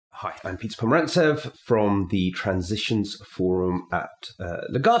Hi, I'm Peter Pomerantsev from the Transitions Forum at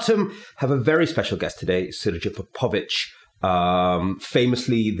Legatum. Have a very special guest today, Srdja Popovic,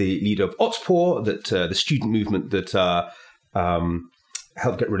 famously the leader of Otpor, the student movement that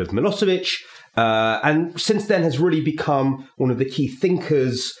helped get rid of Milosevic, and since then has really become one of the key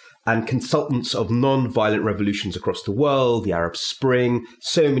thinkers and consultants of non-violent revolutions across the world, the Arab Spring,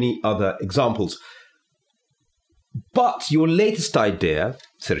 so many other examples. But your latest idea,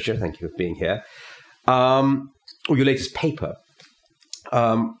 Srdja, thank you for being here, or your latest paper,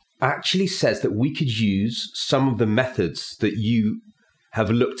 actually says that we could use some of the methods that you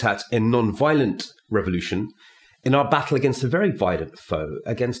have looked at in non-violent revolution in our battle against a very violent foe,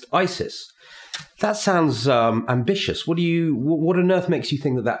 against ISIS. That sounds ambitious. What on earth makes you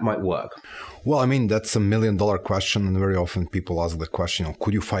think that that might work? Well, I mean, that's $1 million question. And very often people ask the question,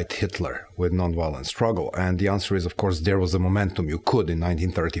 could you fight Hitler with nonviolent struggle? And the answer is, of course, there was a momentum. You could in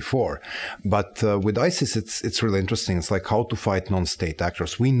 1934. But with ISIS, it's really interesting. It's like how to fight non-state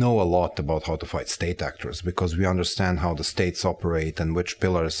actors. We know a lot about how to fight state actors because we understand how the states operate and which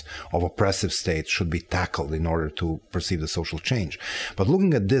pillars of oppressive states should be tackled in order to perceive the social change. But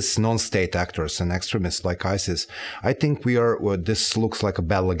looking at this non-state actors and extremists like ISIS, I think this looks like a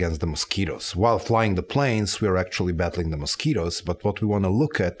battle against the mosquitoes. While flying the planes, we are actually battling the mosquitoes. But what we want to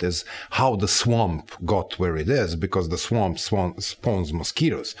look at is how the swamp got where it is, because the swamp spawns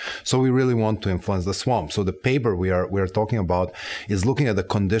mosquitoes. So we really want to influence the swamp. So the paper we are talking about is looking at the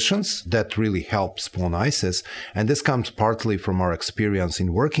conditions that really help spawn ISIS. And this comes partly from our experience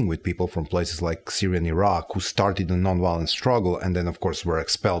in working with people from places like Syria and Iraq who started a nonviolent struggle and then, of course, were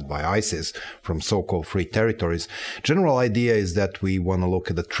expelled by ISIS from so-called free territories. General idea is that we want to look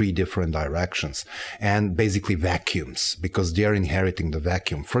at the three different directions and basically vacuums, because they're inheriting the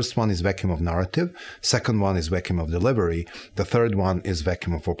vacuum. First one is vacuum of narrative. Second one is vacuum of delivery. The third one is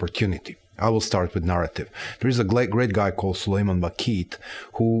vacuum of opportunity. I will start with narrative. There is a great guy called Suleiman Bakit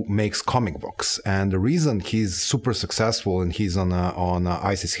who makes comic books. And the reason he's super successful and he's on a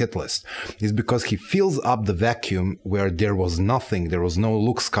ISIS hit list is because he fills up the vacuum where there was nothing. There was no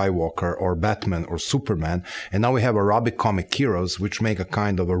Luke Skywalker or Batman or Superman. And now we have Arabic comic heroes, which make a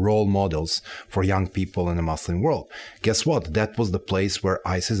kind of a role models for young people in the Muslim world. Guess what? That was the place where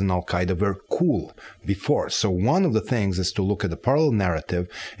ISIS and Al-Qaeda were cool before. So one of the things is to look at the parallel narrative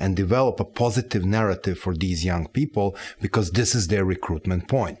and develop a positive narrative for these young people, because this is their recruitment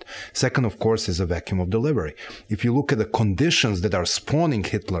point. Second, of course, is a vacuum of delivery. If you look at the conditions that are spawning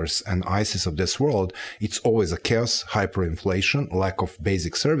Hitlers and ISIS of this world, it's always a chaos, hyperinflation, lack of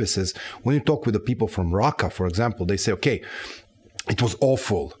basic services. When you talk with the people from Raqqa, for example, they say, okay, it was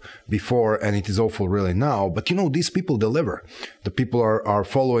awful before and it is awful really now, but these people deliver. The people are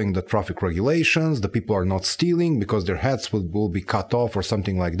following the traffic regulations, the people are not stealing because their heads will be cut off or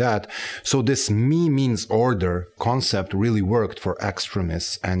something like that. So this me means order concept really worked for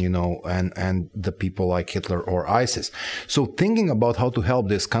extremists and the people like Hitler or ISIS. So thinking about how to help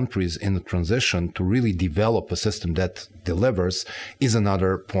these countries in the transition to really develop a system that delivers is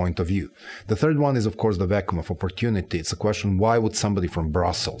another point of view. The third one is, of course, the vacuum of opportunity. It's a question, why would somebody from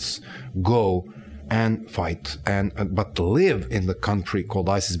Brussels go and fight but live in the country called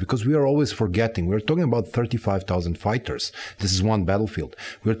ISIS? Because we are always forgetting. We're talking about 35,000 fighters. This is one battlefield.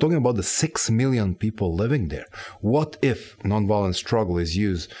 We're talking about the 6 million people living there. What if nonviolent struggle is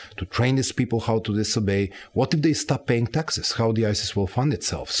used to train these people how to disobey? What if they stop paying taxes? How the ISIS will fund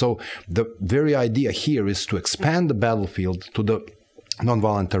itself? So the very idea here is to expand the battlefield to the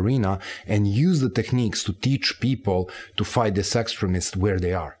nonviolent arena and use the techniques to teach people to fight this extremist where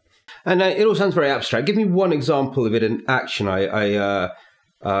they are. And it all sounds very abstract. Give me one example of it in action.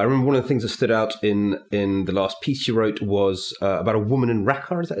 I remember one of the things that stood out in the last piece you wrote was about a woman in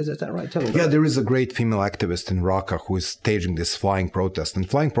Raqqa. Is that right? Tell me about that. There is a great female activist in Raqqa who is staging this flying protest. And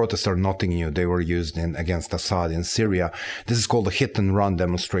flying protests are nothing new. They were used against Assad in Syria. This is called a hit-and-run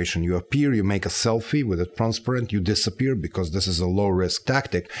demonstration. You appear, you make a selfie with a transparent, you disappear because this is a low-risk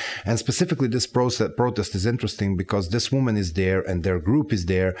tactic. And specifically, this protest is interesting because this woman is there and their group is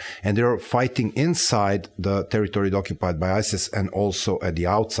there, and they're fighting inside the territory occupied by ISIS and also at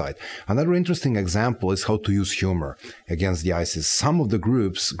the outside. Another interesting example is how to use humor against the ISIS. Some of the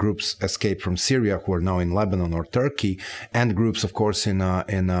groups escaped from Syria who are now in Lebanon or Turkey, and groups, of course, in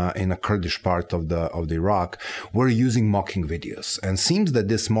a Kurdish part of the Iraq, were using mocking videos. And seems that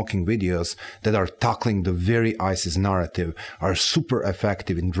these mocking videos that are tackling the very ISIS narrative are super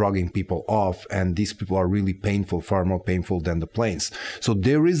effective in drugging people off, and these people are really painful, far more painful than the planes. So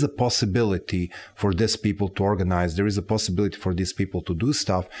there is a possibility for these people to organize. There is a possibility for these people to do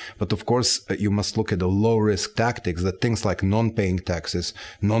stuff. But of course, you must look at the low-risk tactics, the things like non-paying taxes,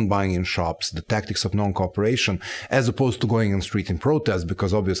 non-buying in shops, the tactics of non-cooperation, as opposed to going on the street in protest,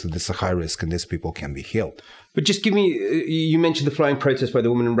 because obviously this is a high risk and these people can be killed. But just give me, you mentioned the flying protest by the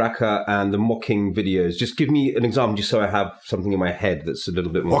woman in Raqqa and the mocking videos. Just give me an example, just so I have something in my head that's a little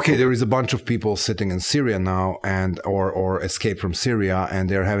bit more. Okay, there is a bunch of people sitting in Syria now or escaped from Syria, and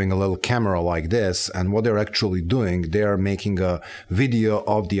they're having a little camera like this. And what they're actually doing, they're making a video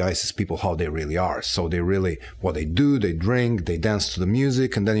of the ISIS people, how they really are. So they really, what they do, they drink, they dance to the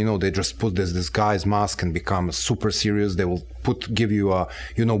music, and then, they just put this guy's mask and become super serious. They will give you a,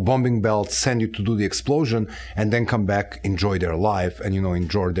 bombing belt, send you to do the explosion, and then come back, enjoy their life, and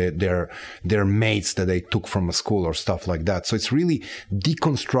enjoy their mates that they took from a school or stuff like that. So it's really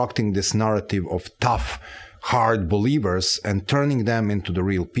deconstructing this narrative of tough, hard believers and turning them into the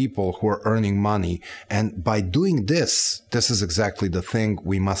real people who are earning money. And by doing this is exactly the thing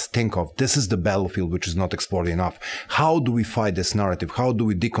we must think of. This is the battlefield which is not explored enough. How do we fight this narrative? How do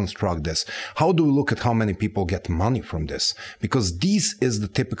we deconstruct this? How do we look at how many people get money from this? Because this is the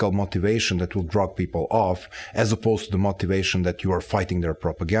typical motivation that will drag people off, as opposed to the motivation that you are fighting their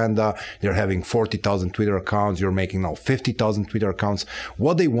propaganda. They're having 40,000 Twitter accounts. You're making now 50,000 Twitter accounts.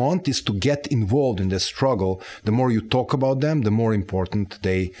 What they want is to get involved in this struggle. The more you talk about them, the more important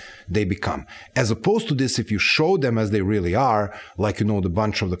they become. As opposed to this, if you show them as they really are, like, the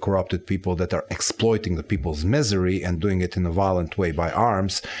bunch of the corrupted people that are exploiting the people's misery and doing it in a violent way by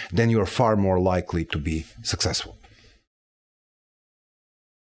arms, then you are far more likely to be successful.